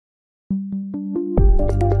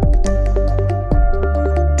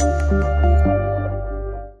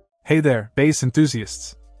Hey there, bass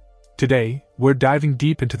enthusiasts! Today, we're diving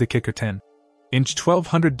deep into the KICKER 10-inch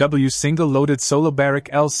 1200W single-loaded Solo-Baric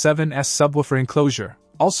L7S Subwoofer Enclosure,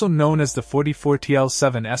 also known as the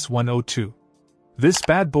 44TL7S102. This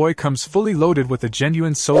bad boy comes fully loaded with a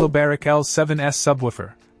genuine Solo-Baric L7S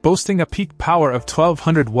subwoofer, boasting a peak power of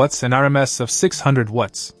 1200 watts and RMS of 600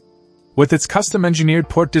 watts. With its custom-engineered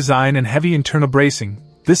port design and heavy internal bracing,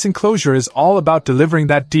 this enclosure is all about delivering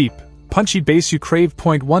that deep, punchy bass you crave.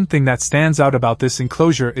 One thing that stands out about this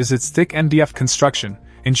enclosure is its thick MDF construction,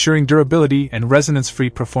 ensuring durability and resonance-free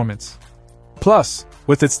performance. Plus,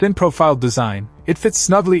 with its thin-profiled design, it fits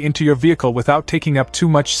snugly into your vehicle without taking up too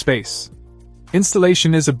much space.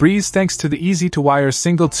 Installation is a breeze thanks to the easy-to-wire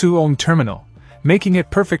single 2-ohm terminal, making it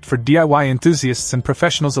perfect for DIY enthusiasts and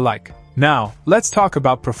professionals alike. Now, let's talk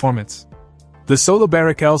about performance. The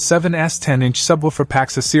Solo-Baric L7S 10-inch subwoofer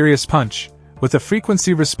packs a serious punch, with a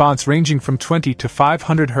frequency response ranging from 20 to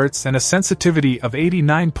 500 Hz and a sensitivity of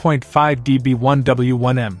 89.5 dB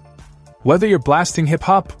 1W1M. Whether you're blasting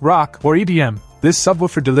hip-hop, rock, or EDM, this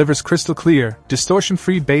subwoofer delivers crystal clear,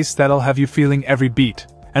 distortion-free bass that'll have you feeling every beat.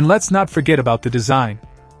 And let's not forget about the design.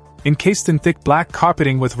 Encased in thick black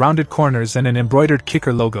carpeting with rounded corners and an embroidered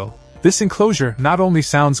KICKER logo, this enclosure not only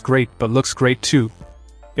sounds great but looks great too.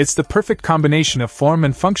 It's the perfect combination of form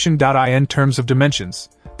and function. In terms of dimensions,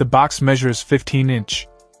 the box measures 15-inch.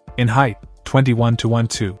 In height,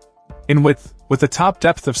 21:12. In width, with a top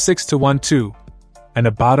depth of 6:12. And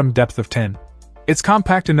a bottom depth of 10. It's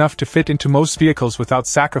compact enough to fit into most vehicles without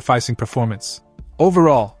sacrificing performance.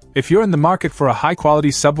 Overall, if you're in the market for a high-quality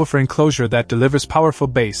subwoofer enclosure that delivers powerful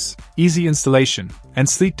bass, easy installation, and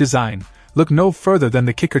sleek design, look no further than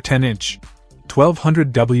the KICKER 10-inch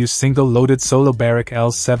 1200W single-loaded Solo-Baric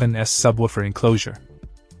L7S Subwoofer Enclosure.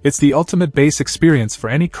 It's the ultimate bass experience for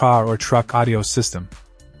any car or truck audio system.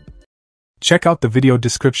 Check out the video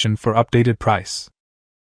description for updated price.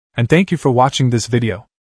 And thank you for watching this video.